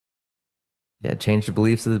Yeah, change the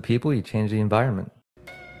beliefs of the people, you change the environment.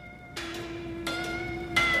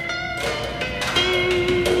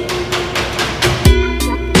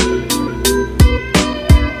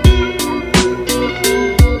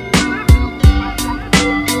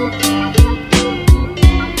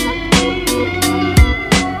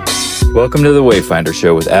 Welcome to the Wayfinder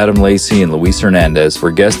Show with Adam Lacey and Luis Hernandez,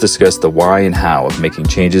 where guests discuss the why and how of making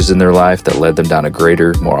changes in their life that led them down a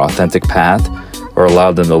greater, more authentic path or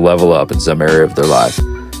allowed them to level up in some area of their life.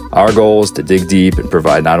 Our goal is to dig deep and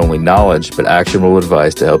provide not only knowledge, but actionable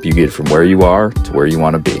advice to help you get from where you are to where you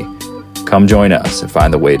want to be. Come join us and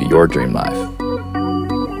find the way to your dream life.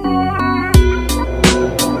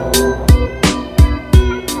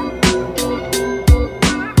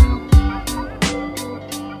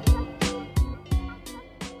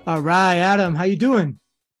 All right, Adam, how you doing?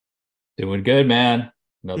 Doing good, man.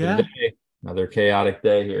 Another Yeah, day, another chaotic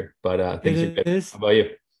day here, but it things are good. is. How about you?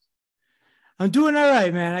 I'm doing all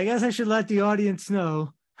right, man. I guess I should let the audience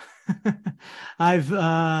know. I've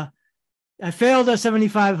I failed a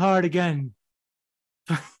 75 hard again.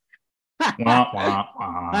 Wah, wah,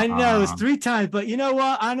 I know it was wah. three times, but you know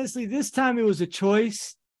what? Honestly, this time it was a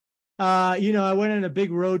choice. I went on a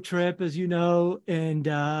big road trip, as you know, and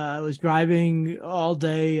I was driving all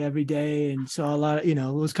day, every day, and saw a lot of, it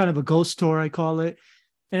was kind of a ghost tour, I call it.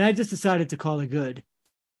 And I just decided to call it good.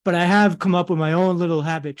 But I have come up with my own little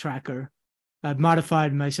habit tracker. I've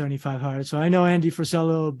modified my 75 hard. So I know Andy Frisella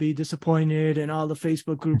will be disappointed and all the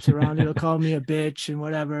Facebook groups around it will call me a bitch and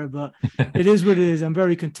whatever, but it is what it is. I'm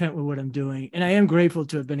very content with what I'm doing. And I am grateful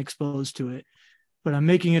to have been exposed to it, but I'm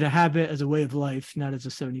making it a habit as a way of life, not as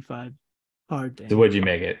a 75 hard So thing. what'd you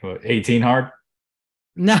make it? What, 18 hard?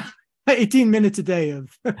 Now, 18 minutes a day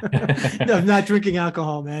of, of not drinking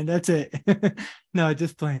alcohol, man. That's it. No,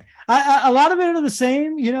 just playing. A lot of it are the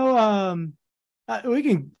same, we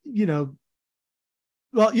can,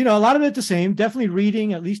 a lot of it the same. Definitely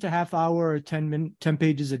reading at least a half hour or 10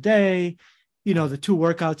 pages a day. The two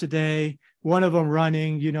workouts a day. One of them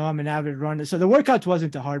running. I'm an avid runner, so the workouts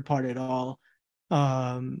wasn't the hard part at all.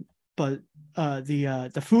 But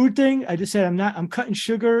the food thing, I just said I'm cutting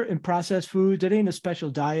sugar and processed foods. It ain't a special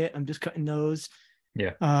diet. I'm just cutting those.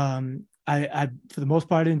 Yeah. I for the most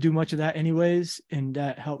part I didn't do much of that anyways, and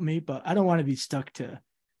that helped me. But I don't want to be stuck to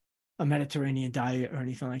a Mediterranean diet or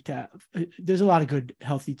anything like that. There's a lot of good,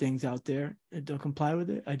 healthy things out there that don't comply with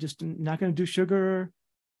it. I just am not going to do sugar or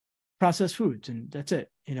processed foods, and that's it.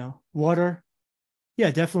 Water.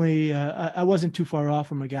 Yeah, definitely. I wasn't too far off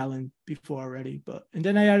from a gallon before already, and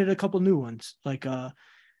then I added a couple new ones, like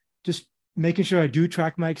just making sure I do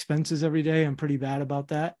track my expenses every day. I'm pretty bad about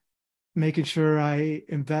that. Making sure I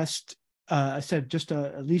invest. I said just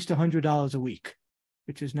at least $100 a week,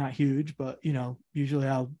 which is not huge, but usually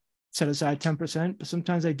I'll set aside 10%, but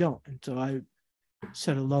sometimes I don't. And so I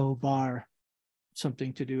set a low bar,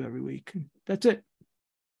 something to do every week. That's it.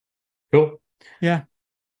 Cool. Yeah.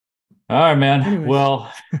 All right, man. Anyways,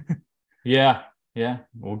 Well, yeah, yeah.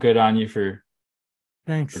 Well, good on you for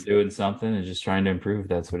thanks. doing something and just trying to improve.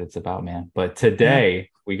 That's what it's about, man. But Yeah. today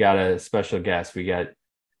we got a special guest. We got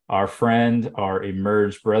our friend, our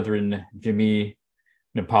emerged brethren, Jimmy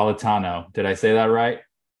Napolitano. Did I say that right?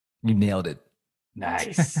 You nailed it.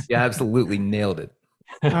 Nice. You absolutely nailed it.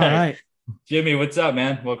 All All right. right. Jimmy, what's up,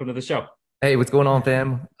 man? Welcome to the show. Hey, what's going on,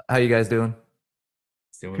 fam? How you guys doing?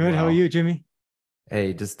 It's doing Good. How are well. you, Jimmy?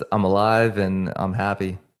 Hey, just I'm alive and I'm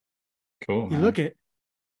happy. Cool, You man. look it.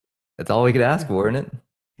 That's all we could ask Yeah. for, isn't it?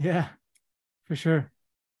 Yeah, for sure.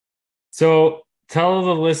 So tell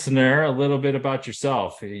the listener a little bit about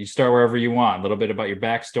yourself. You start wherever you want, a little bit about your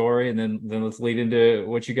backstory, and then let's lead into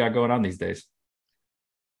what you got going on these days.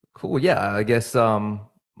 Cool. Yeah, I guess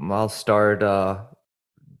I'll start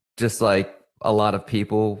just like a lot of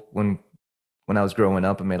people when I was growing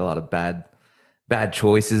up, I made a lot of bad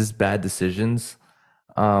choices, bad decisions.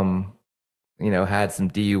 Um, had some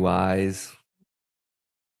DUIs,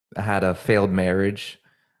 I had a failed marriage.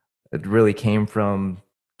 It really came from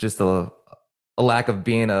just a lack of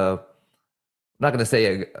being I'm not going to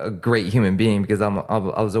say a great human being because I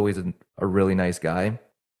was always a really nice guy,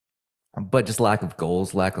 but just lack of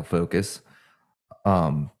goals, lack of focus.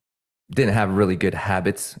 Um, didn't have really good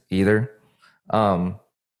habits either. Um,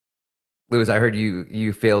 Lewis, I heard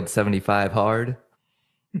you failed 75 hard.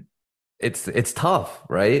 It's tough,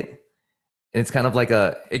 right? And it's kind of like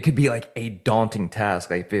it could be like a daunting task.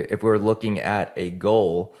 Like if we're looking at a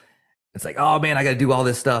goal, it's like, oh man, I got to do all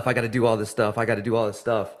this stuff. I got to do all this stuff. I got to do all this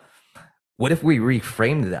stuff. What if we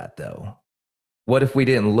reframed that though? What if we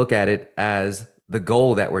didn't look at it as the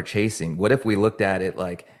goal that we're chasing? What if we looked at it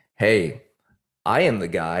like, hey, I am the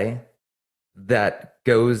guy that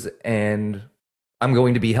goes and I'm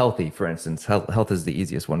going to be healthy, for instance. Health is the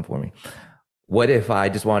easiest one for me. What if I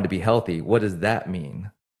just wanted to be healthy? What does that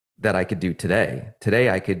mean that I could do today? Today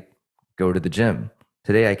I could go to the gym.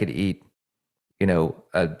 Today I could eat,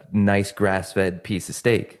 a nice grass-fed piece of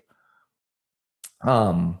steak.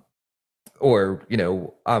 Um, or,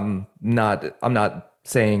 I'm not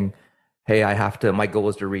saying, hey, my goal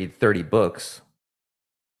is to read 30 books.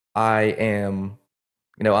 I am,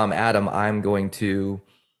 I'm Adam. I am going to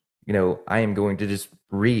just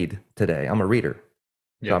read today. I'm a reader.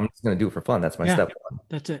 So Yeah. I'm just going to do it for fun. That's my Yeah, step one.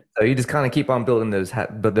 that's it. So you just kind of keep on building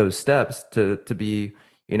but those steps to be,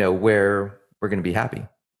 where we're going to be happy.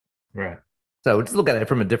 Right. So just look at it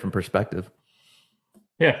from a different perspective.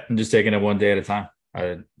 Yeah. I'm just taking it one day at a time.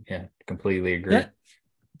 I yeah, completely agree. That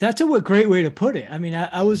that's a great way to put it. I mean,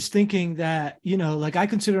 I was thinking that, like I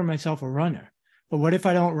consider myself a runner, but what if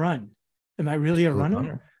I don't run? Am I really a Good runner?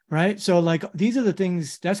 runner. Right. So like these are the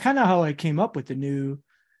things, that's kind of how I came up with the new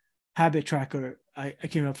habit tracker. I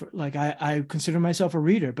came up for like I consider myself a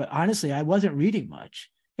reader, but honestly, I wasn't reading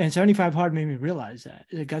much. And 75 hard made me realize that.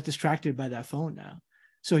 I got distracted by that phone now.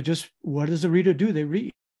 So just what does a reader do? They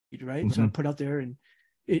read, right? So I Mhm. put out there and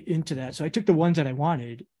into that. So I took the ones that I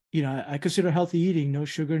wanted. I consider healthy eating, no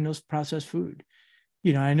sugar, no processed food.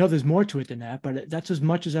 I know there's more to it than that, but that's as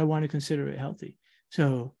much as I want to consider it healthy.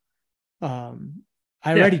 So um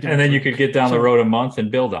I Yeah. already And don't then you could drink. get down the So road a month and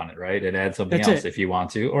build on it, right? And add something that's else it. if you want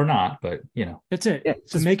to or not. But, That's it. Yeah,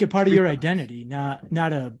 So just make it part of your freestyle. identity,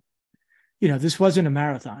 not a, this wasn't a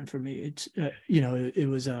marathon for me. It's, it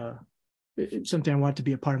was something I want to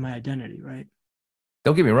be a part of my identity. Right.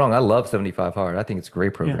 Don't get me wrong. I love 75 hard. I think it's a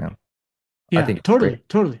great Yeah. program. I Yeah. think it's great. Totally.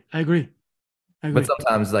 Totally. I agree. I But agree.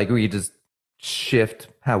 sometimes like we just shift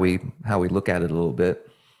how we look at it a little bit.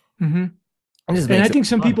 Hmm. It just And I makes it think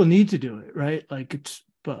some fun. people need to do it. Right. Like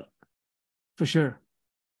but for sure.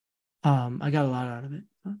 I got a lot out of it.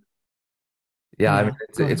 Yeah, I mean Go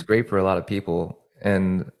it's ahead. great for a lot of people.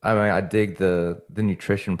 And I mean I dig the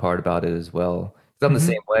nutrition part about it as well. 'Cause I'm the Hmm.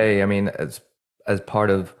 same way. I mean, as part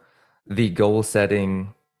of the goal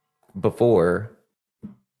setting before,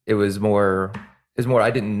 it was more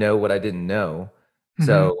I didn't know what I didn't know. Hmm.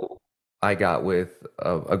 So I got with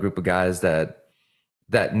a group of guys that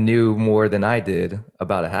knew more than I did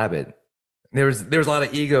about a habit. There was a lot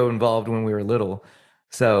of ego involved when we were little.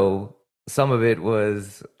 So some of it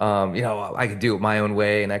was I could do it my own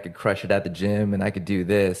way and I could crush it at the gym and I could do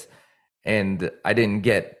this. And I didn't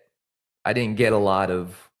get a lot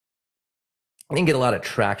of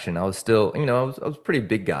traction. I was still, I was a pretty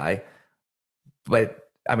big guy, but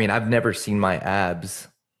I mean, I've never seen my abs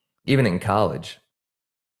even in college.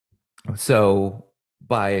 So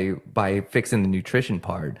by fixing the nutrition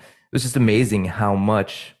part, it was just amazing how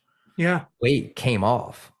much Yeah. weight came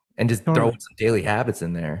off and just throwing Totally. some daily habits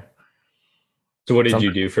in there. So what did Some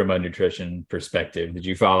you do from a nutrition perspective? Did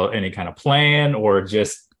you follow any kind of plan or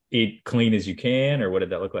just eat clean as you can, or what did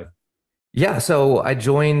that look like? Yeah, so I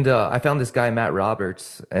found this guy Matt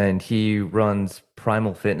Roberts and he runs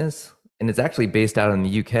Primal Fitness and it's actually based out in the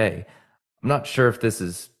UK. I'm not sure if this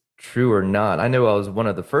is true or not. I know I was one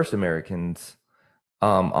of the first Americans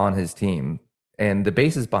on his team. And the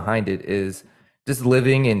basis behind it is just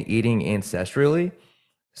living and eating ancestrally.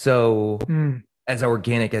 So Mm. as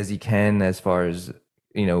organic as you can, as far as,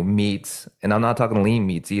 meats. And I'm not talking lean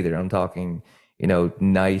meats either. I'm talking,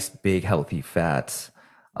 nice, big, healthy fats.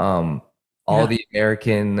 Um, all Yeah. the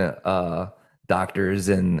American doctors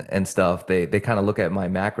and stuff, they kind of look at my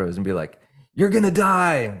macros and be like, you're gonna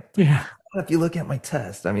die. It's like, Yeah. if you look at my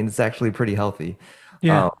test, I mean, it's actually pretty healthy.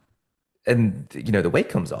 Yeah. Um, and the weight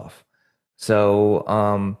comes off.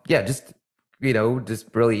 So yeah, just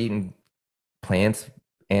really eating plants,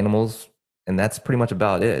 animals, and that's pretty much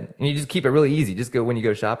about it. And you just keep it really easy. Just go when you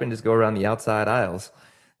go shopping, just go around the outside aisles.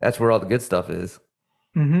 That's where all the good stuff is.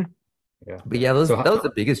 Hmm. Yeah. But yeah, So that was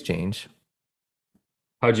the biggest change.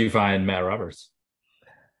 how'd you find Matt Roberts?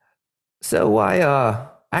 So I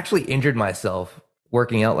actually injured myself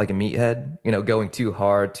working out like a meathead, going too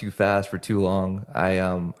hard, too fast for too long. I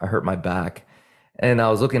hurt my back. And I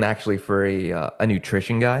was looking actually for a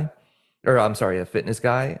nutrition guy, or I'm sorry, a fitness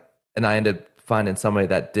guy, and I ended up finding somebody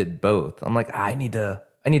that did both. I'm like, I need to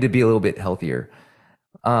be a little bit healthier.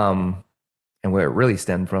 Um, and where it really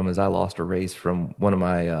stemmed from is I lost a race from one of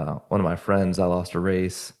my friends. I lost a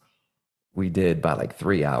race we did by like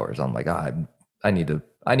 3 hours. I'm like, I need to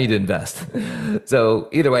invest. So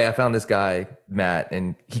either way, I found this guy, Matt,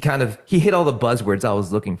 and he hit all the buzzwords I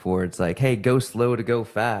was looking for. It's like, hey, go slow to go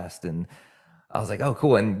fast. And I was like, oh,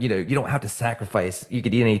 cool. And you don't have to sacrifice. You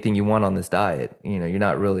could eat anything you want on this diet. You're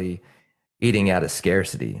not really eating out of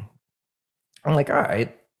scarcity. I'm like, all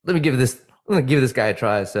right, let me give this guy a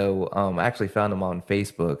try. So I actually found him on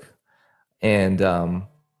Facebook, and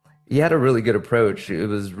he had a really good approach. It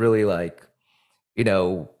was really like, you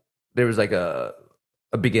know, there was like a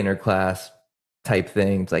beginner class type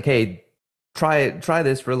thing. It's like, hey, try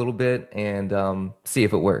this for a little bit and see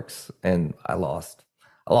if it works. And I lost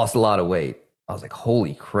a lot of weight. I was like,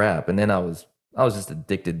 holy crap! And then I was just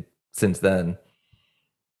addicted since then.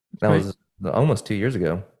 That Right. was almost 2 years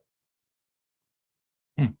ago.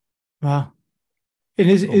 Hmm. Wow. And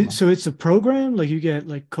Cool. so it's a program like you get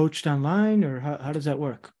like coached online, or how does that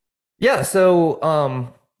work? Yeah, so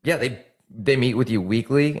yeah, they meet with you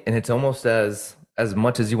weekly and it's almost as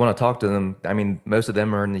much as you want to talk to them. I mean, most of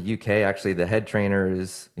them are in the UK. Actually, the head trainer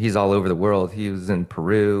is he's all over the world. He was in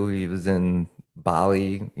Peru, he was in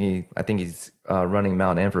Bali. I think he's running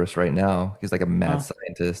Mount Everest right now. He's like a mad Wow.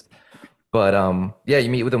 scientist. But yeah, you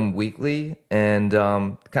meet with them weekly and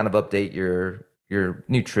kind of update your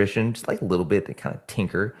nutrition just like a little bit. They kind of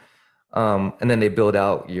tinker. And then they build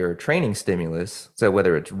out your training stimulus. So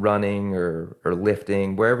whether it's running or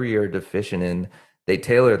lifting, wherever you're deficient in, they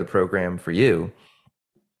tailor the program for you.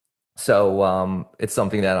 So it's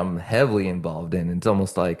something that I'm heavily involved in. It's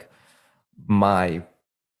almost like my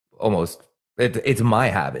almost it's my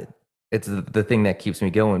habit. It's the thing that keeps me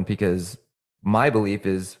going because my belief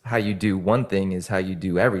is how you do one thing is how you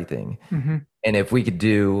do everything. Hmm. And if we could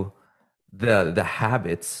do the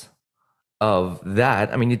habits of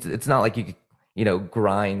that. I mean, it's not like you could,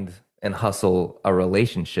 grind and hustle a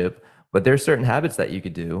relationship, but there's certain habits that you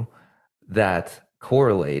could do that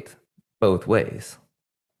correlate both ways.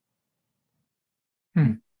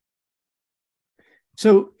 Hmm.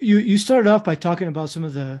 So you started off by talking about some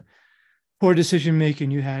of the poor decision making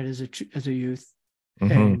you had as a youth,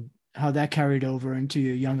 Hmm. and how that carried over into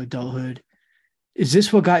your young adulthood. Is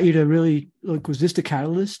this what got you to really like? Was this the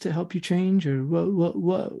catalyst to help you change, or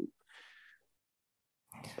what?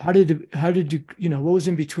 How did you what was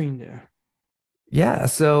in between there? Yeah,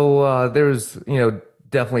 so there was,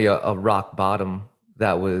 definitely a rock bottom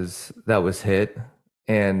that was hit,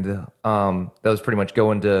 and that was pretty much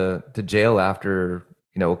going to jail after,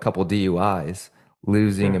 a couple DUIs,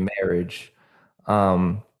 losing a Sure. marriage.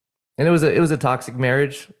 Um, and it was a toxic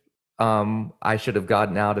marriage. I should have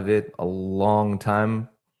gotten out of it a long time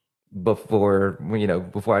before,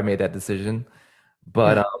 before I made that decision.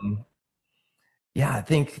 But Yeah. yeah, I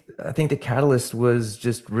think the catalyst was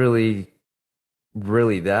just really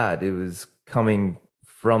that. It was coming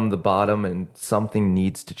from the bottom and something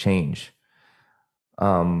needs to change.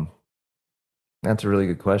 Um, that's a really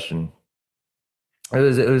good question. It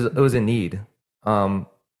was a need. Um,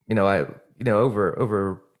 I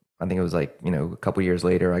over I think it was like, a couple years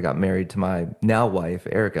later I got married to my now wife,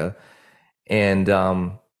 Erica, and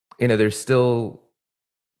there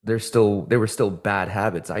were still bad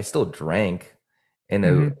habits. I still drank and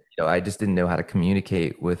Hmm. I just didn't know how to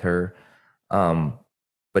communicate with her. Um,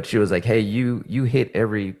 but she was like, "Hey, you hit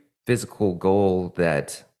every physical goal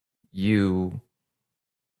you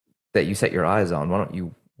that you set your eyes on. Why don't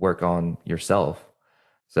you work on yourself?"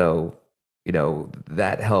 So,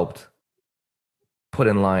 that helped put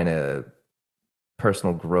in line a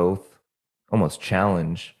personal growth, almost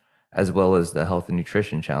challenge, as well as the health and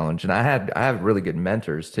nutrition challenge. And I have really good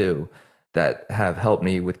mentors too that have helped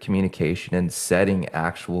me with communication and setting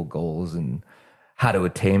actual goals and how to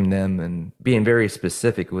attain them and being very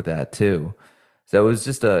specific with that too. So it was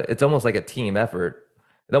just it's almost like a team effort.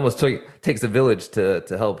 It almost takes a village to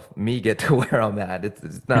help me get to where I'm at.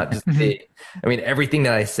 It's not just Hmm. me. I mean, everything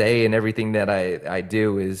that I say and everything that I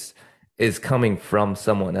do is coming from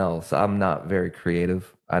someone else. I'm not very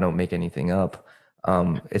creative. I don't make anything up.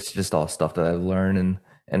 It's just all stuff that I've learned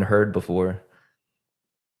and heard before.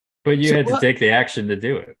 But you So had to what? take the action to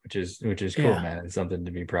do it, which is cool, Yeah. man. It's something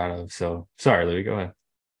to be proud of. So sorry, Louis, go ahead.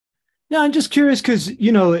 No, I'm just curious because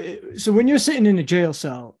so when you're sitting in a jail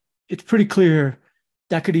cell, it's pretty clear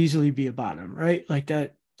that could easily be a bottom, right? Like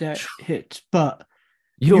that hits. But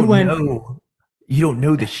You you don't went, know. You don't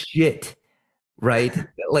know the shit, right?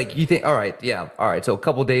 Like you think, all right, yeah, all right. So a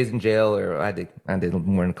couple days in jail, or I did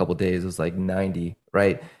more than a couple days. It was like 90,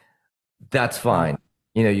 right? That's fine.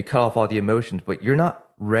 wow, You cut off all the emotions, but you're not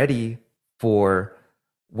ready for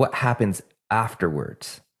what happens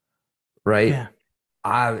afterwards, right? yeah,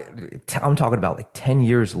 I I'm talking about like 10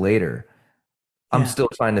 years later. I'm yeah, still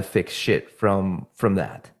trying to fix shit from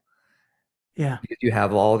that. yeah, Because you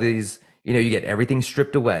have all these, you get everything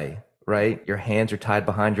stripped away, right? Your hands are tied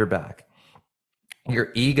behind your back.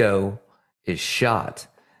 Your ego is shot.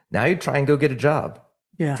 Now you try and go get a job.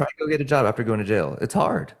 yeah, Try and go get a job after going to jail. It's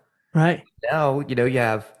hard. right, Now, you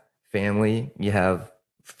have family, you have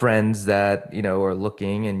friends that, are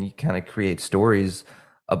looking, and you kind of create stories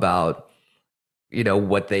about,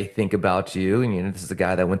 what they think about you. And, this is a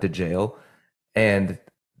guy that went to jail. And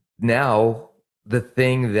now the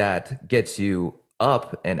thing that gets you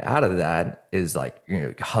up and out of that is like,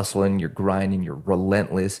 hustling, you're grinding, you're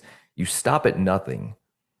relentless. You stop at nothing.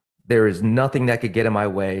 There is nothing that could get in my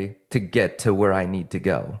way to get to where I need to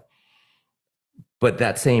go. But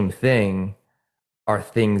that same thing are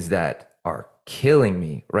things that are killing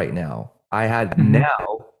me right now. I had Hmm.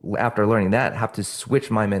 now, after learning that, have to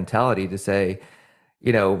switch my mentality to say,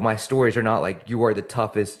 my stories are not like you are the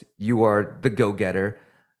toughest, you are the go-getter.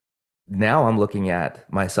 Now I'm looking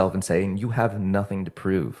at myself and saying, you have nothing to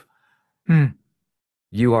prove. Mm.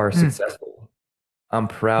 You are Mm. successful. I'm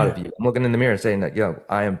proud of Yeah. you. I'm looking in the mirror and saying that,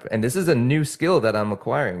 I am, and this is a new skill that I'm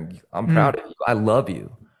acquiring. I'm Mm. proud of you. I love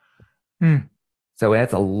you. Mm. So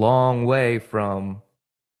that's a long way from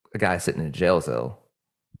a guy sitting in a jail cell.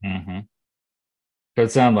 Hmm. So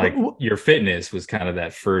it sounded like Wh- your fitness was kind of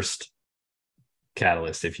that first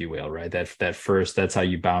catalyst, if you will, right? That first, that's how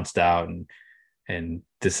you bounced out and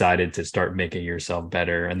decided to start making yourself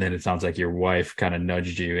better. And then it sounds like your wife kind of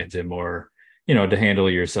nudged you into more, to handle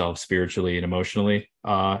yourself spiritually and emotionally, if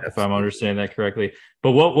I'm Absolutely. understanding that correctly.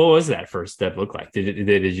 But what was that first step look like? Did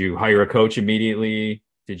you hire a coach immediately?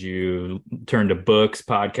 Did you turn to books,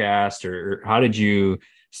 podcast, or how did you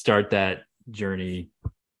start that journey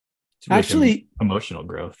with Actually, emotional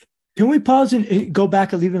growth? can we pause and go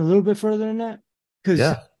back and even a little bit further than that? Because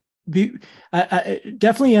Yeah. be, I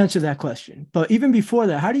definitely answer that question. But even before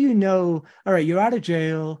that, how do you know? All right, you're out of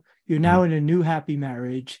jail. You're now Mhm. in a new happy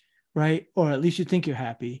marriage, right? Or at least you think you're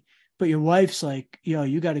happy. But your wife's like, yo,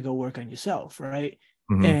 you got to go work on yourself, right?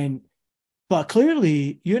 Mhm. And but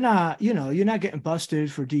clearly you're not, you're not getting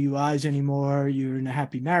busted for DUIs anymore. You're in a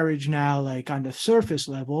happy marriage now. Like on the surface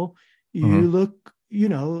level, you Mhm. look,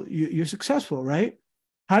 you're successful, right?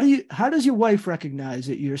 How does your wife recognize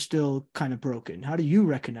that you're still kind of broken? How do you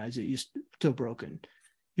recognize that you're still broken?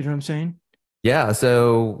 You know what I'm saying? Yeah,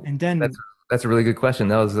 so And that's then, that's a really good question.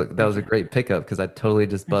 That was thank a you. great pickup because I totally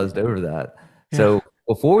just Thank you. buzzed over that. Yeah. So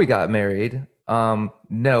before we got married,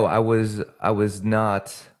 no, I was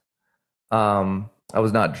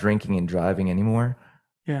not drinking and driving anymore,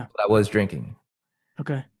 Yeah. but I was drinking.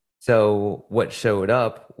 Okay. So what showed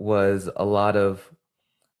up was a lot of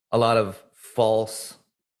false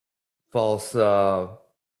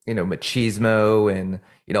machismo, and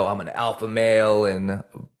I'm an alpha male, and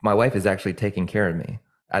my wife is actually taking care of me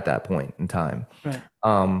at that point in time. Right.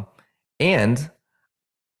 um and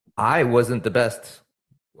I wasn't the best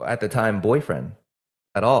at the time boyfriend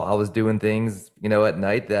at all. I was doing things at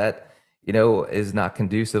night that is not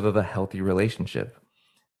conducive of a healthy relationship.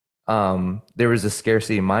 There was a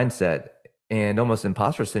scarcity mindset and almost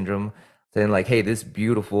imposter syndrome, saying like, hey, this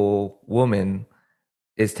beautiful woman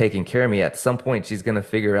is taking care of me. At some point, she's going to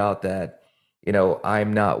figure out that,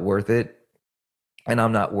 I'm not worth it and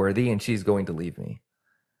I'm not worthy, and she's going to leave me.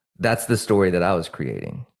 That's the story that I was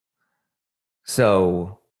creating.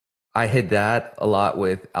 So I hid that a lot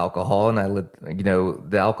with alcohol, and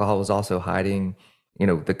the alcohol was also hiding,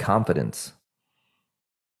 the confidence.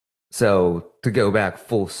 So to go back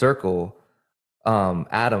full circle,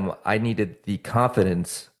 Adam, I needed the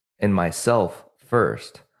confidence in myself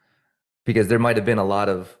first, because there might have been a lot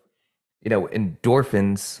of,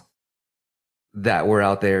 endorphins that were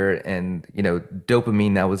out there, and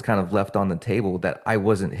dopamine that was kind of left on the table that I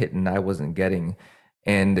wasn't hitting, I wasn't getting.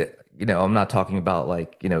 And I'm not talking about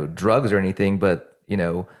like drugs or anything, but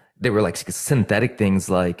they were like synthetic things,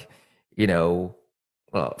 like you know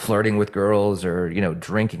flirting with girls, or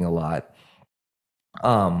drinking a lot.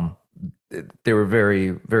 um they were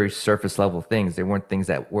very, very surface level things. They weren't things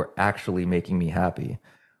that were actually making me happy.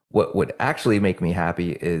 What would actually make me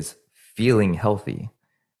happy is feeling healthy,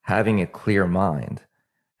 having a clear mind,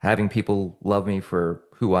 having people love me for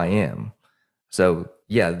who I am. So,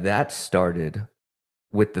 yeah, that started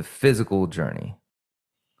with the physical journey,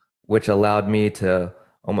 which allowed me to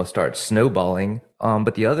almost start snowballing.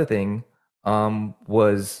 But the other thing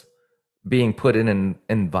was being put in an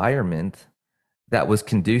environment that was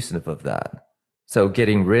conducive of that. So,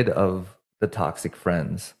 getting rid of the toxic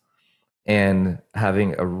friends and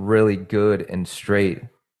having a really good and straight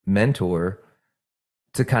mentor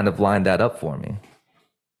to kind of line that up for me. Uh,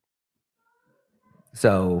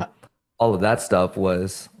 So all of that stuff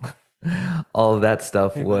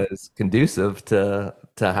yeah, go ahead. was conducive to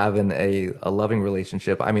having a loving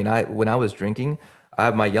relationship. I mean, I when I was drinking, I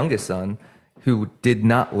have my youngest son who did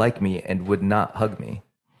not like me and would not hug me,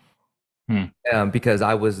 Hmm. because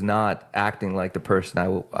I was not acting like the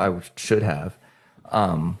person I should have.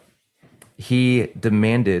 Um, he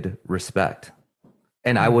demanded respect.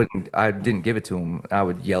 And Mm. I didn't give it to him. I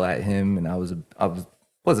would yell at him, and I was,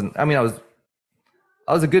 wasn't, I mean, I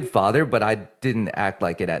was a good father, but I didn't act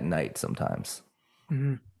like it at night sometimes.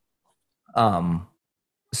 Mm. Um,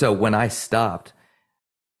 so when I stopped,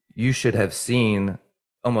 you should have seen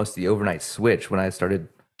almost the overnight switch when I started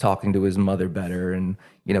talking to his mother better and,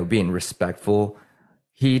 being respectful.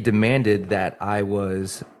 He demanded that I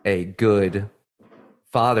was a good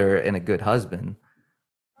father and a good husband.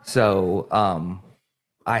 So,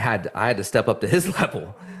 I had to step up to his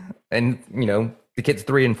level. And, the kid's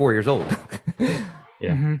 3 and 4 years old.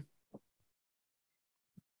 Yeah, Mm.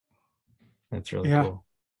 that's really Yeah, cool.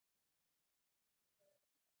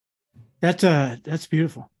 that's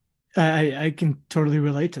beautiful. I can totally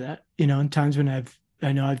relate to that. In times when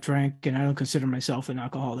I know I've drank and I don't consider myself an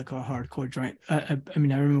alcoholic or a hardcore drink. I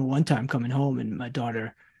mean, I remember one time coming home and my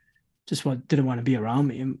daughter just didn't want to be around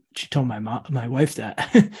me, and she told my wife that,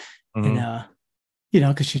 and Mhm.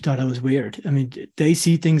 because she thought I was weird. I mean, they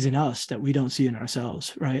see things in us that we don't see in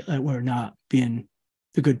ourselves, right? Like we're not being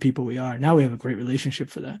the good people we are. Now we have a great relationship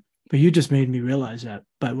for that. But you just made me realize that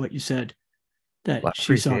by what you said, Well, that I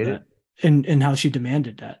she saw appreciate it. that and how she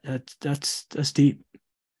demanded that. That's deep.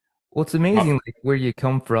 Well, it's Oh, amazing like where you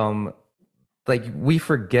come from. Like we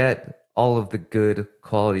forget all of the good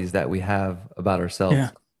qualities that we have about Yeah,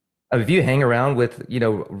 ourselves. If you hang around with,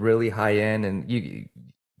 really high end and you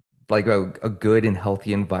like a good and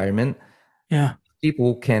healthy environment, yeah,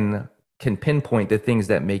 people can pinpoint the things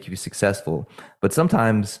that make you successful. But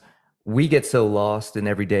sometimes we get so lost in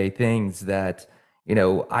everyday things that,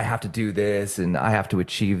 I have to do this and I have to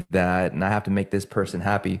achieve that and I have to make this person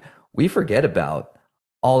happy. We forget about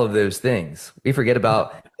all of those things. We forget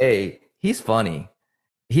about, hey, he's funny.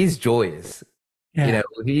 He's joyous. yeah,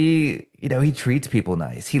 He treats people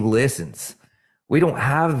nice. He listens. We don't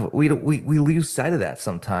have we lose sight of that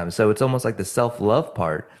sometimes. So it's almost like the self-love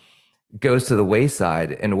part goes to the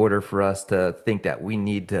wayside in order for us to think that we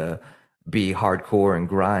need to be hardcore and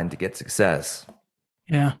grind to get success.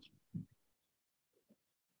 yeah.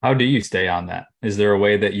 how do you stay on that? Is there a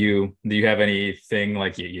way that you have anything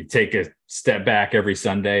like you take a step back every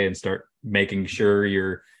Sunday and start making sure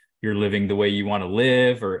you're living the way you want to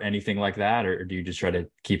live or anything like that? Or do you just try to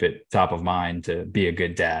keep it top of mind to be a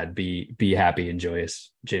good dad, be happy and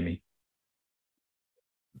joyous, Jimmy?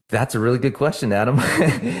 That's a really good question, Adam.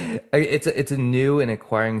 It's a new and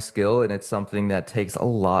acquiring skill, and it's something that takes a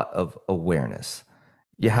lot of awareness.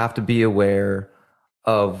 You have to be aware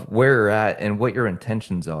of where you're at and what your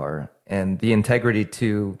intentions are, and the integrity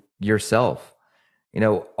to yourself.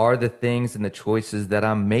 Are the things and the choices that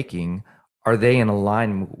I'm making, are they in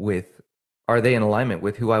alignment with, are they in alignment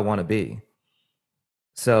with who I want to be?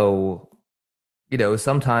 So,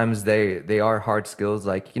 sometimes they are hard skills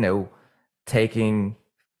like, taking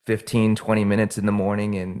 15, 20 minutes in the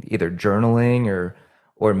morning and either journaling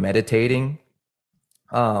or meditating.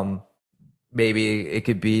 Um, Maybe it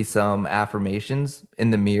could be some affirmations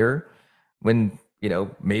in the mirror when,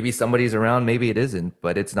 maybe somebody's around, maybe it isn't,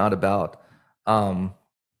 but it's not about um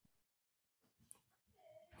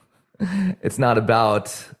it's not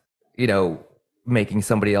about, you know, making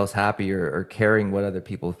somebody else happy or caring what other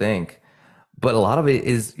people think. But a lot of it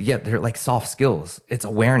is, yeah, they're like soft skills. It's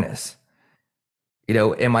awareness.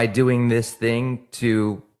 Am I doing this thing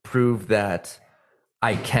to prove that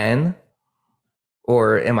I can,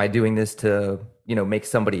 or am I doing this to, make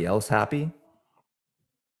somebody else happy?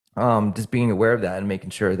 Just being aware of that and making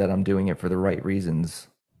sure that I'm doing it for the right reasons.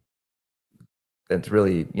 That's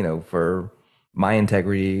really, for my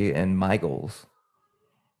integrity and my goals.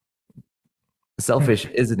 Hmm. Selfish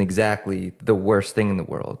isn't exactly the worst thing in the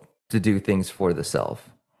world to do things for the self.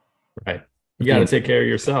 Right. You At got the to end, take care of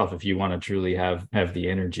yourself if you want to truly have the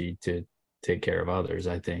energy to take care of others,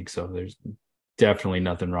 I think. So there's definitely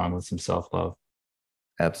nothing wrong with some self-love.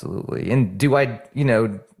 absolutely. And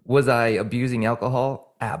was I abusing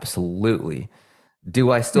alcohol? Absolutely.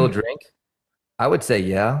 Do I still Hmm. drink? I would say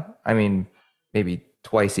yeah. I mean, maybe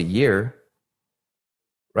twice a year,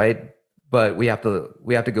 right? But we have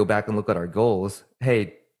to go back and look at our goals.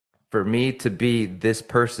 Hey, for me to be this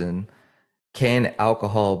person, can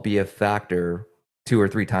alcohol be a factor 2 or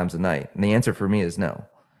 3 times a night? And the answer for me is no.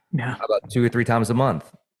 Yeah. How about 2 or 3 times a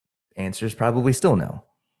month? Answer is probably still no.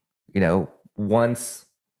 Once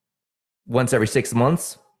every 6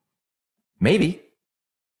 months, maybe.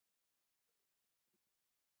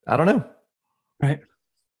 I don't know. Right.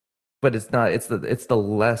 But it's the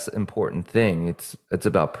less important thing. It's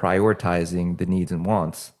about prioritizing the needs and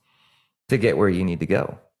wants to get where you need to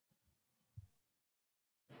go.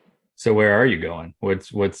 So where are you going?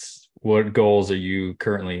 What goals are you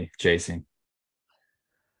currently chasing?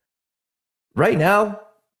 Right now,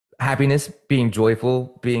 happiness, being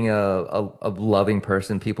joyful, being a loving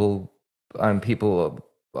person. I'm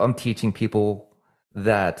teaching people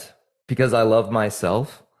that because I love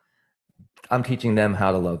myself, I'm teaching them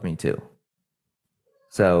how to love me too.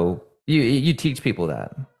 So you teach people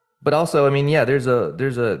that. But also, I mean, yeah, there's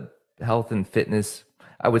a health and fitness,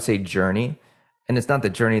 I would say, journey. And it's not the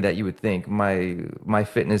journey that you would think. My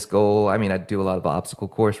fitness goal, I mean, I do a lot of obstacle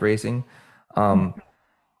course racing. Um,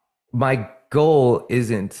 my goal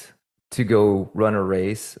isn't to go run a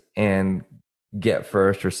race and get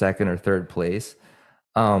first or second or third place.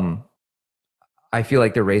 Um, I feel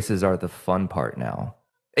like the races are the fun part now.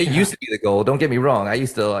 It used Yeah. to be the goal. Don't get me wrong. I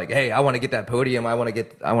used to like, hey, I want to get that podium. I want to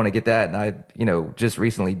get that. And I, just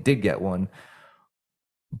recently did get one.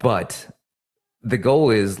 But the goal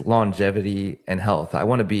is longevity and health. I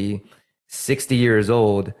want to be 60 years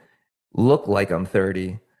old, look like I'm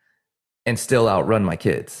 30, and still outrun my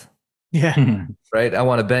kids, Yeah. right? I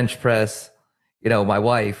want to bench press, my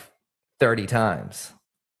wife 30 times.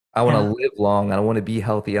 I want to Yeah. live long. I want to be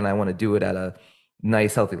healthy, and I want to do it at a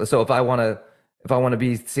nice, healthy. So if I want to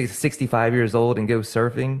be 65 years old and go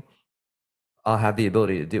surfing, I'll have the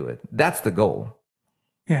ability to do it. That's the goal.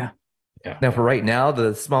 Yeah. Yeah. Now, for right now,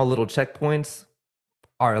 the small little checkpoints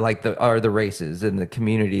are the races and the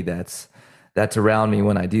community that's around me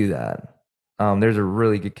when I do that. There's a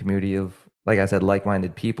really good community of, like I said,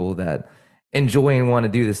 like-minded people that enjoy and want to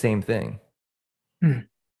do the same thing. Hmm.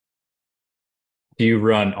 Do you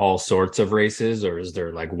run all sorts of races, or is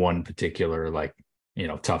there like one particular, like,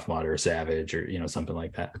 Tough Mudder or Savage, or something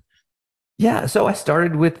like that? Yeah, so I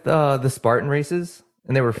started with the Spartan races,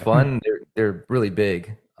 and they were Okay. Hmm. fun. They're really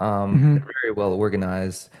big. They're Hmm. very well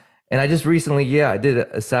organized. And I just recently, yeah, I did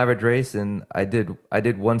a Savage race, and I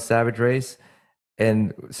did one Savage race,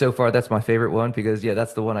 and so far that's my favorite one because yeah,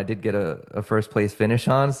 that's the one I did get a first place finish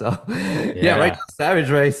on. So yeah, right Yeah. now Savage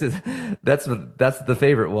race is that's the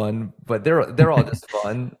favorite one. But they're all just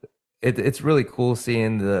fun. It's really cool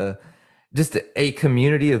seeing the just a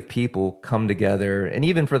community of people come together. And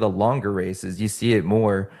even for the longer races, you see it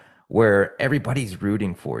more where everybody's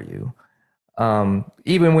rooting for you.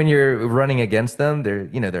 Even when you're running against them,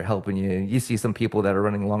 they're helping you. You see some people that are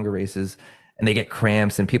running longer races and they get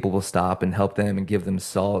cramps and people will stop and help them and give them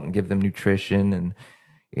salt and give them nutrition. And,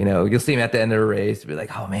 you'll see them at the end of the race, be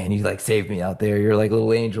like, oh man, you like saved me out there. You're like a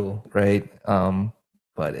little angel, right?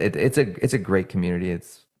 But it's a great community.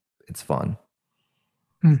 It's fun.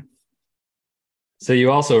 Hmm. So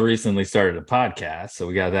you also recently started a podcast, so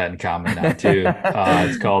we got that in common now too.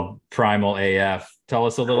 It's called Primal AF. Tell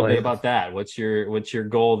us a little bit about that. What's your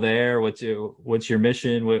goal there? What's your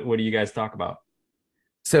mission? What do you guys talk about?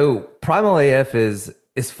 So Primal AF is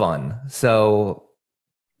fun. So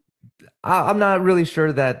I'm not really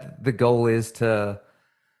sure that the goal is to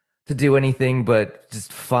do anything but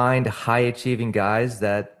just find high achieving guys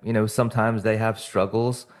that, sometimes they have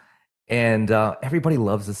struggles and everybody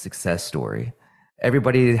loves a success story.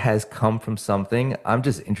 Everybody has come from something. I'm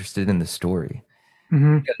just interested in the story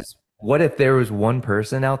Hmm. because what if there was one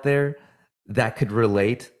person out there that could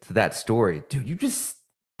relate to that story? Dude, you just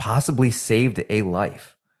possibly saved a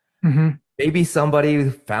life. Hmm. Maybe somebody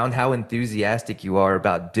found how enthusiastic you are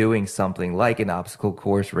about doing something like an obstacle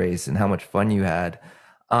course race and how much fun you had.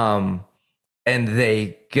 Um, and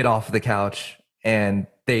they get off the couch and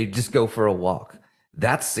they just go for a walk.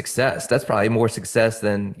 That's success. That's probably more success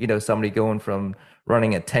than, somebody going from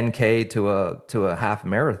running a 10K to a half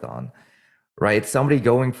marathon, right? Somebody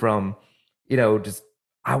going from, just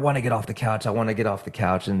I want to get off the couch, I want to get off the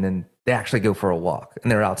couch, and then they actually go for a walk and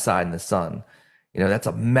they're outside in the sun. That's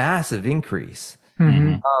a massive increase.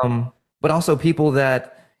 Hmm. Hmm. But also people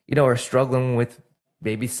that, are struggling with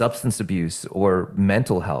maybe substance abuse or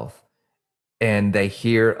mental health, and they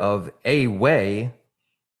hear of a way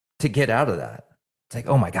to get out of that. It's like,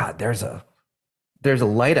 oh my God, there's a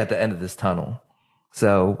light at the end of this tunnel.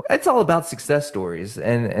 So it's all about success stories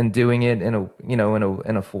and doing it in a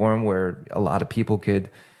in a forum where a lot of people could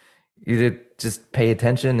either just pay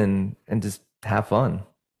attention and just have fun.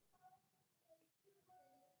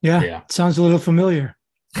 Yeah. Yeah. Sounds a little familiar.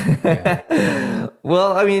 Yeah.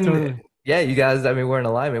 Well, I mean, Totally. yeah, you guys, I mean, we're in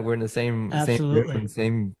alignment. We're in the same room, Absolutely.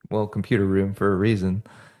 same computer room for a reason.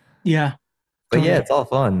 Yeah. But yeah, Totally. it's all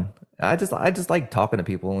fun. I just like talking to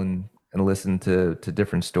people and listen to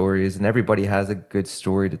different stories, and everybody has a good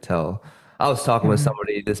story to tell. I was talking with Hmm.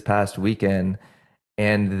 somebody this past weekend,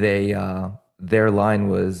 and their line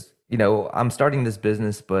was, I'm starting this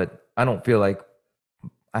business, but I don't feel like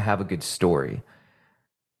I have a good story.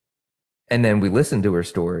 And then we listened to her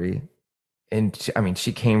story, and I mean,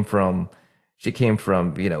 she came from she came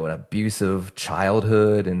from, an abusive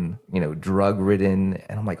childhood and, drug ridden.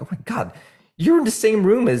 And I'm like, oh my God, you're in the same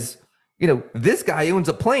room as, this guy owns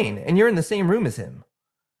a plane and you're in the same room as him.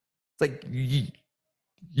 It's like,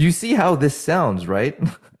 you see how this sounds, right?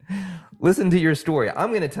 Listen to your story. I'm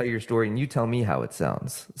going to tell your story and you tell me how it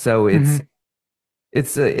sounds. So Mhm.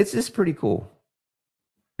 it's just pretty cool.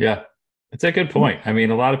 Yeah. It's a good point. I mean,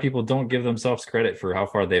 a lot of people don't give themselves credit for how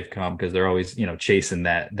far they've come because they're always, chasing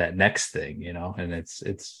that next thing, and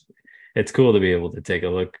it's cool to be able to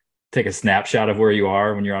take a snapshot of where you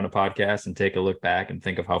are when you're on a podcast and take a look back and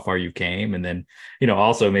think of how far you came. And then,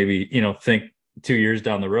 also maybe, think 2 years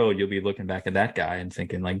down the road, you'll be looking back at that guy and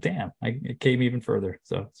thinking like, damn, I came even further.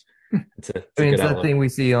 So it's I a mean, good it's that outlook. thing we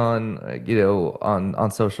see on,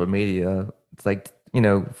 on social media. It's like,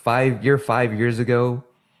 5 years ago,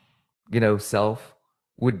 self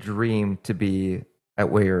would dream to be at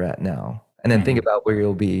where you're at now. And then think Mhm. about where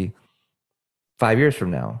you'll be 5 years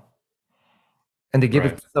from now. And to give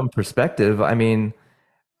Right. it some perspective, I mean,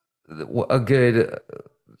 a good,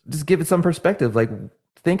 just give it some perspective. Like,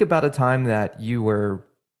 think about a time that you were,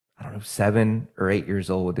 I don't know, 7 or 8 years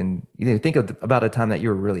old, and think about a time that you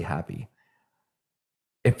were really happy.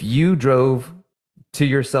 If you drove to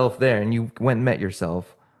yourself there and you went and met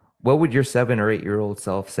yourself, what would your 7 or 8 year old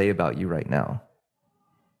self say about you right now?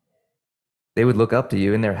 They would look up to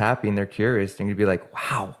you and they're happy and they're curious, and you'd be like,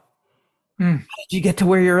 wow, Mm. how did you get to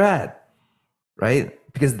where you're at? Right?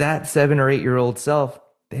 Because that 7 or 8 year old self,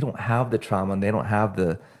 they don't have the trauma and they don't have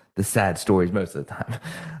the sad stories most of the time.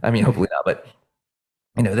 I mean, hopefully not, but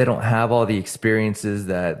they don't have all the experiences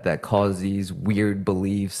that cause these weird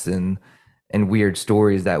beliefs and weird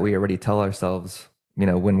stories that we already tell ourselves,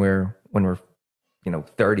 when we're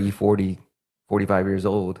 30, 40, 45 years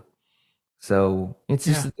old. So it's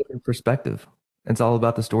just Yeah. a different perspective. It's all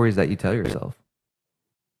about the stories that you tell yourself.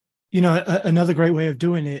 Another great way of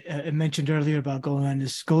doing it, I mentioned earlier about going on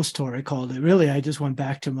this ghost tour, I called it. Really, I just went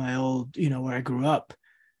back to my old, where I grew up,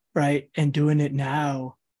 right? And doing it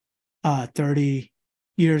now, 30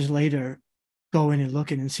 years later, going and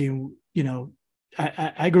looking and seeing,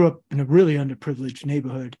 I grew up in a really underprivileged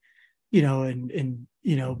neighborhood, and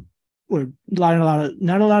where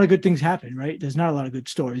not a lot of good things happen, right? There's not a lot of good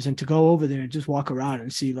stories. And to go over there and just walk around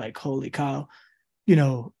and see like, holy cow, you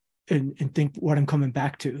know, and think what I'm coming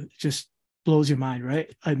back to, it just blows your mind,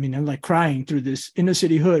 right? I mean, I'm like crying through this inner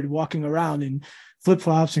city hood, walking around in flip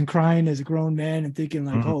flops and crying as a grown man and thinking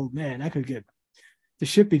like, Mhm. oh man, I could get the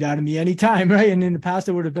shit beat out of me anytime, right? And in the past,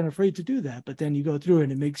 I would have been afraid to do that, but then you go through it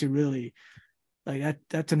and it makes you really like that.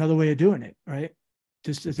 That's another way of doing it, right?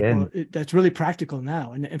 Just as Again, opposed, that's really practical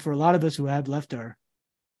now, and for a lot of us who have left our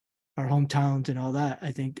hometowns and all that,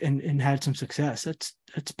 I think, and had some success, that's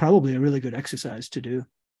probably a really good exercise to do.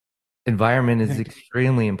 environment I is think.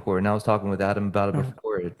 extremely important. I was talking with Adam about it Oh,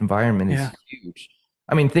 before. Environment is yeah, huge.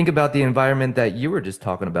 I mean, think about the environment that you were just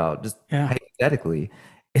talking about, just yeah, hypothetically.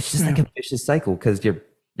 It's just like yeah, a vicious cycle because you're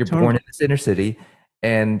born in totally. this inner city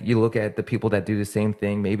and you look at the people that do the same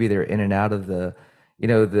thing. Maybe they're in and out of the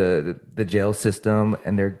jail system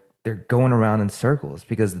and they're going around in circles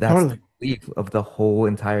because that's the Totally. belief of the whole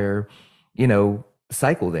entire, you know,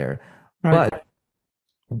 cycle there. Right. But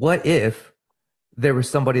what if there was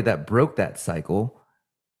somebody that broke that cycle,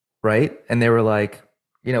 right? And they were like,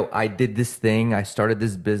 I did this thing, I started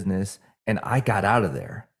this business, and I got out of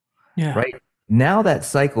there, Yeah. right? Now that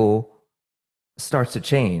cycle starts to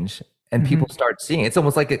change and people Hmm. start seeing it. It's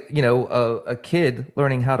almost like a kid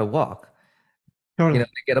learning how to walk. Totally. They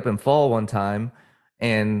get up and fall one time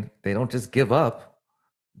and they don't just give up,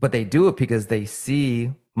 but they do it because they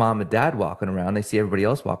see mom and dad walking around, they see everybody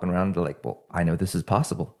else walking around, they're like, well, I know this is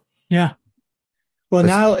possible. Yeah. Well, Let's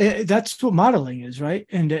now that's what modeling is, right?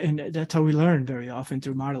 And that's how we learn very often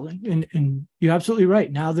through modeling. And you're absolutely right.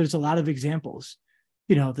 Now there's a lot of examples,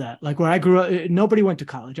 of that. Like where I grew up, nobody went to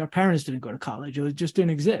college. Our parents didn't go to college. It just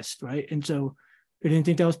didn't exist, right? And so they didn't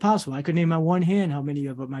think that was possible. I could name on one hand how many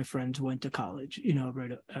of my friends went to college,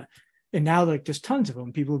 right? And now like there's tons of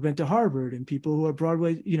them. People who've been to Harvard and people who are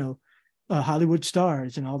Broadway, Hollywood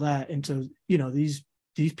stars and all that. And so,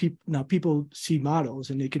 these people now people see models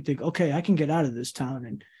and they can think, okay, I can get out of this town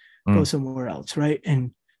and go Mm. somewhere else, right?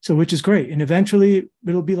 And so, which is great. And eventually,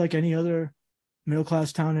 it'll be like any other middle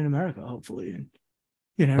class town in America, hopefully. And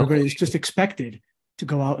everybody's Hopefully, just expected to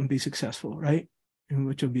go out and be successful, right? And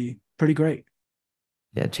which will be pretty great.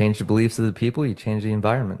 yeah, change the beliefs of the people, you change the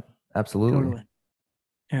environment. Absolutely. Totally.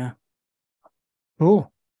 Yeah.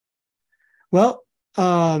 Cool. Well,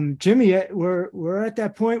 Jimmy, we're at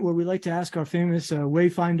that point where we like to ask our famous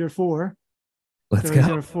Wayfinder four. Let's So go.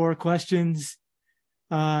 these are four questions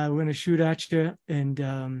we're going to shoot at you,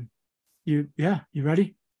 and You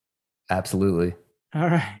ready? Absolutely. All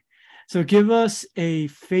right. So give us a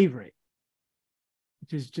favorite,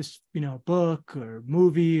 which is just, book or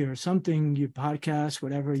movie or something, you podcast,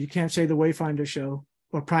 whatever. You can't say the Wayfinder show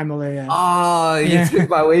or Primal AF. Oh, you Yeah. took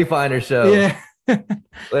my Wayfinder show. Yeah.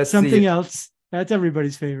 Let's see. Something else. That's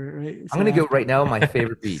everybody's favorite, right? I'm So gonna go after. right now. My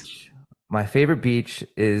favorite beach. My favorite beach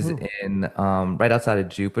is Oh, in right outside of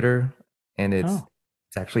Jupiter, and it's oh,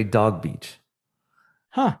 it's actually Dog Beach.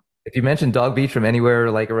 huh. If you mention Dog Beach from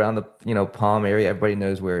anywhere like around the Palm area, everybody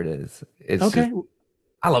knows where it is. It's just Okay.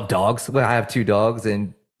 I love dogs. Well, I have two dogs,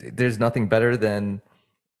 and there's nothing better than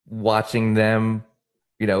watching them,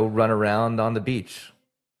 run around on the beach.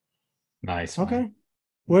 Nice, man. Okay.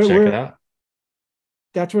 Where, Check it where, out.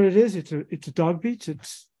 that's what it is. It's a dog beach.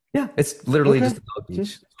 It's Yeah, it's literally okay. just a dog beach.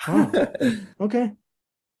 Just, wow. Okay.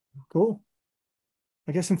 Cool.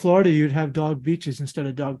 I guess in Florida you'd have dog beaches instead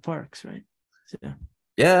of dog parks, right? So,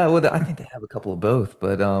 Yeah, well, I think they have a couple of both,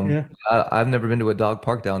 but yeah. I've never been to a dog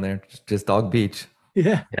park down there. Just Dog Beach.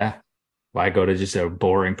 Yeah. Yeah. Why go to just a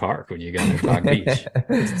boring park when you got a dog beach?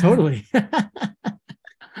 It's totally. All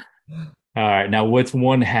right. Now, what's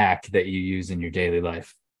one hack that you use in your daily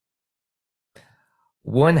life?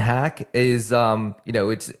 One hack is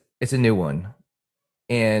it's a new one,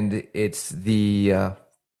 and it's the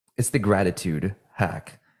gratitude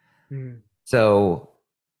hack. Hmm. So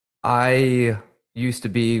I used to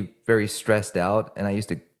be very stressed out, and I used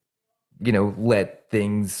to, let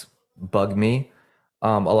things bug me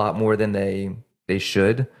a lot more than they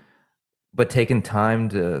should. But taking time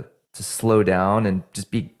to slow down and just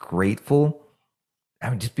be grateful. I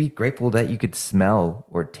mean, just be grateful that you could smell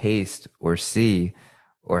or taste or see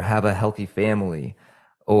or have a healthy family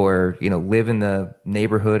or, live in the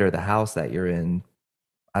neighborhood or the house that you're in.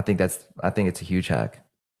 I think it's a huge hack.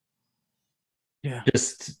 Yeah.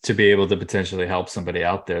 Just to be able to potentially help somebody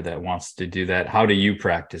out there that wants to do that. How do you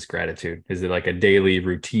practice gratitude? Is it like a daily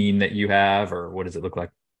routine that you have, or what does it look like?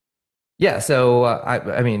 Yeah. So,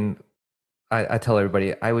 I mean, I tell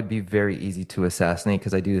everybody I would be very easy to assassinate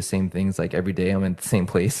because I do the same things like every day. I'm in the same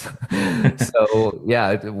place. So yeah,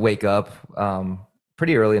 I'd wake up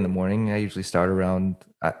pretty early in the morning. I usually start around.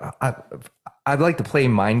 I like to play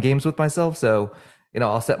mind games with myself. So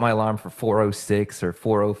I'll set my alarm for 4:06 or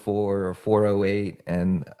 4:04 or 4:08,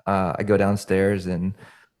 and I go downstairs and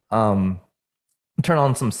um, turn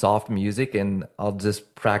on some soft music, and I'll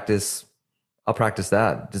just practice. I'll practice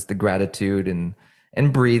that, just the gratitude and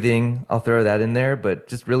breathing. I'll throw that in there, but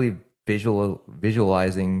just really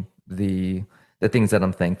visualizing the things that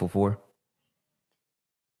I'm thankful for.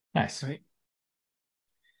 Nice. Right.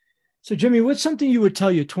 So Jimmy, what's something you would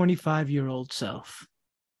tell your 25-year-old self?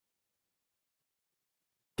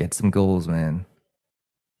 Get some goals, man.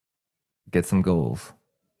 Get some goals.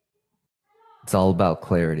 It's all about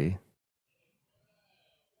clarity.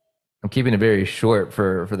 I'm keeping it very short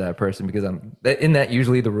for that person because isn't that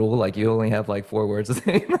usually the rule? Like you only have like 4 words to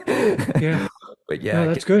say. Yeah. But yeah, No,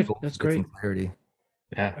 get that's some good. goals, That's get some great. clarity.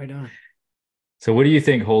 Yeah. Right on. So, what do you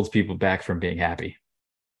think holds people back from being happy?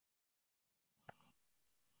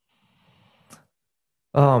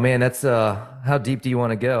 Oh man, that's how deep do you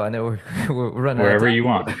want to go? I know we're we're running out of Wherever time you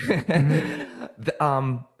want. Mhm.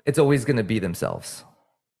 here. It's always going to be themselves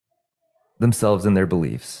and their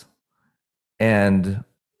beliefs. And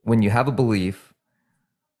when you have a belief,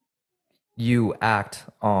 you act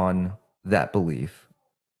on that belief.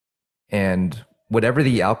 And whatever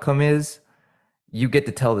the outcome is, you get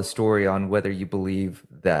to tell the story on whether you believe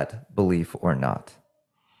that belief or not.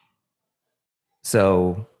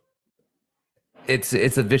 So it's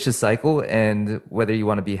a vicious cycle, and whether you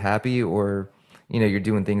want to be happy or you're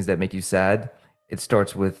doing things that make you sad, it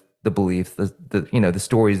starts with the belief, the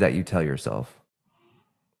stories that you tell yourself.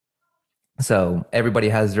 So everybody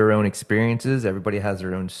has their own experiences, everybody has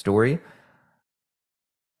their own story.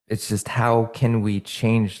 It's just how can we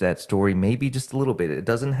change that story maybe just a little bit. It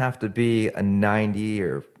doesn't have to be a 90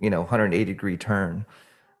 or 180-degree turn,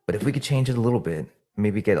 but if we could change it a little bit,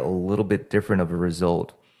 maybe get a little bit different of a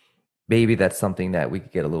result, maybe that's something that we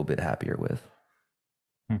could get a little bit happier with.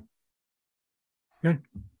 Hmm. Good.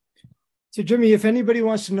 So Jimmy, if anybody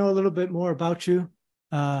wants to know a little bit more about you,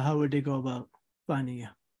 how would they go about finding you?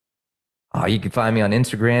 You can find me on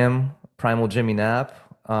Instagram, Primal Jimmy Knapp.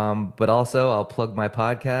 But also, I'll plug my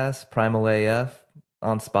podcast, Primal AF,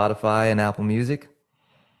 on Spotify and Apple Music.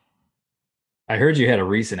 I heard you had a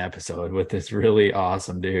recent episode with this really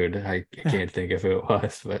awesome dude. I can't think of who it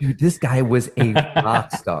was, but Dude, this guy was a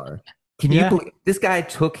rock star. Can you Yeah. believe this guy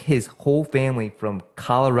took his whole family from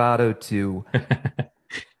Colorado to,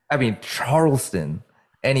 I mean, Charleston,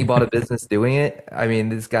 and he bought a business doing it. I mean,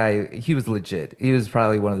 this guy, he was legit. He was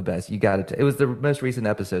probably one of the best. You got to. It was the most recent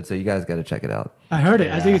episode, so you guys got to check it out. I heard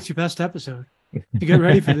it. I think Yeah. it's your best episode. To get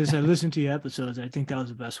ready for this, I listened to your episodes. I think that was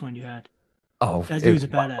the best one you had. Oh, That dude's a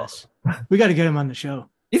badass. We got to get him on the show.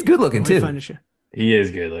 he's good looking too. Find the show. He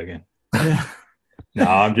is good looking. Yeah. No,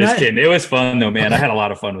 I'm just kidding. It was fun though, man. I had a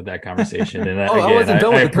lot of fun with that conversation. And Oh, again, I wasn't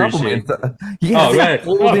done with the appreciate. compliments. Yeah, Oh, go ahead.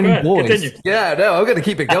 golden Go ahead. voice. Continue. Yeah, no, I'm gonna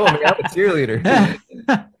keep it going. Man. I'm a cheerleader,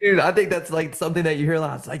 Yeah. dude. I think that's like something that you hear a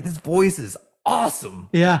lot. It's like this voice is awesome.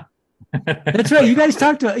 Yeah. That's right. You guys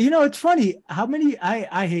talked to, it's funny how many,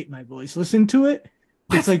 I hate my voice. Listen to it.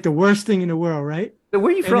 It's like the worst thing in the world, right? So where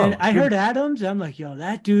are you And from? then I heard Adams. I'm like, yo,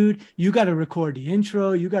 that dude, you got to record the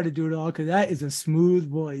intro. You got to do it all because that is a smooth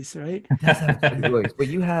voice, right? That's a good voice. But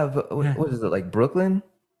you have what is it like Brooklyn?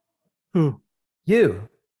 Who? You.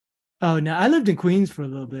 Oh, no, I lived in Queens for a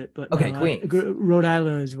little bit, but Okay, no, Queens. Rhode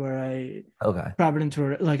Island is where Okay. Providence,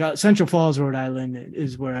 like Central Falls, Rhode Island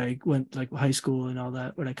is where I went like high school and all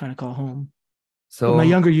that, what I kind of call home. But So my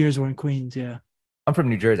younger years were in Queens, yeah. I'm from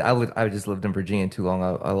New Jersey. I just lived in Virginia too long.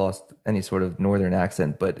 I lost any sort of northern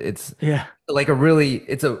accent, but it's Yeah. like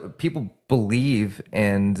people believe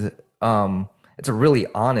and it's a really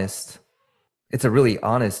honest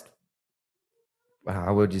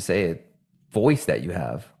how would you say it voice that you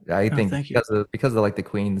have. I think thank you. because of like the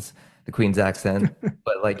Queen's accent,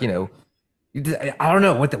 but like I don't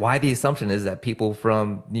know why the assumption is that people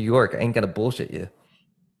from New York ain't gonna bullshit you.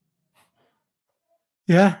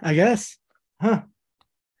 Yeah, I guess. Huh.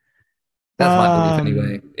 That's my belief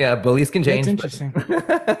anyway. Yeah, beliefs can change. That's but-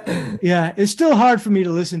 interesting. Yeah, it's still hard for me to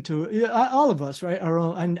listen to it. Yeah, all of us, right? Our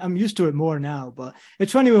own, and I'm used to it more now. But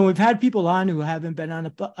it's funny when we've had people on who haven't been on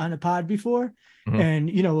a pod before, Mhm. and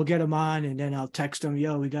we'll get them on, and then I'll text them,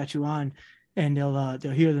 "Yo, we got you on," and they'll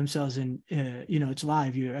hear themselves, and it's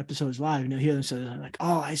live. Your episode's live, and they'll hear themselves like,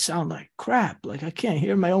 "Oh, I sound like crap. Like I can't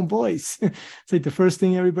hear my own voice." It's like the first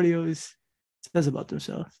thing everybody always says about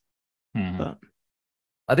themselves. Mhm. But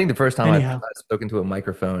I think the first time Anyhow. I've spoken to a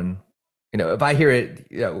microphone, if I hear it,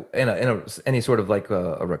 in any sort of like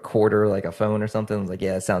a recorder, like a phone or something, it's like,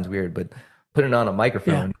 yeah, it sounds weird, but putting it on a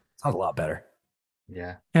microphone sounds a lot better.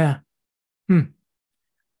 Yeah. yeah.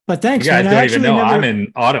 But You thanks, guys man. don't even know I'm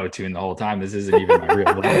in auto tune the whole time. This isn't even my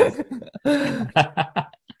real voice.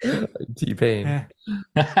 T-Pain.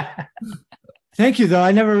 Yeah. Thank you, though.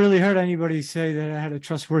 I never really heard anybody say that I had a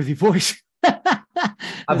trustworthy voice.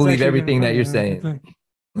 I believe everything that you're saying.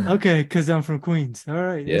 Okay, because I'm from Queens. All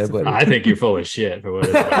right. Yeah, that's the but- first- I think you're full of shit for what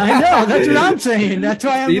it's worth. I know. That's what I'm saying. That's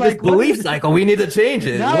why I'm See, like, this belief cycle, we need to change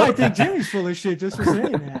it. now I think Jimmy's full of shit just for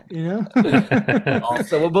saying that,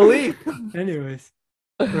 Also a belief. Anyways,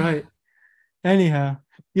 right. Anyhow,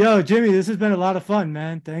 yo, Jimmy, this has been a lot of fun,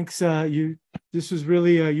 man. Thanks. This was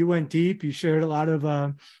really, you went deep. You shared a lot of,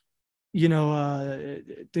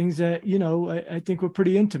 things that, I think were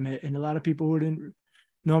pretty intimate and a lot of people wouldn't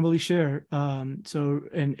normally share. So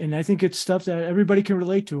I think it's stuff that everybody can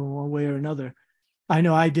relate to in one way or another. I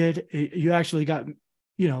know I did. You actually got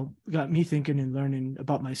me thinking and learning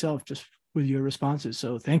about myself just with your responses.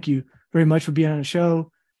 So thank you very much for being on the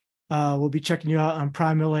show. We'll be checking you out on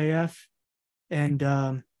Primal AF, and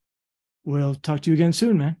we'll talk to you again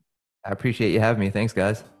soon, man. I appreciate you having me. Thanks,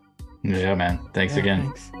 guys. Yeah, man. Thanks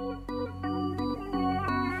again. Thanks.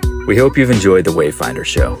 We hope you've enjoyed the Wayfinder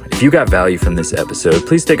Show. If you got value from this episode,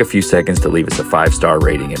 please take a few seconds to leave us a 5-star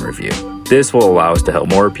rating and review. This will allow us to help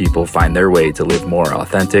more people find their way to live more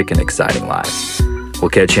authentic and exciting lives. We'll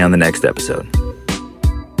catch you on the next episode.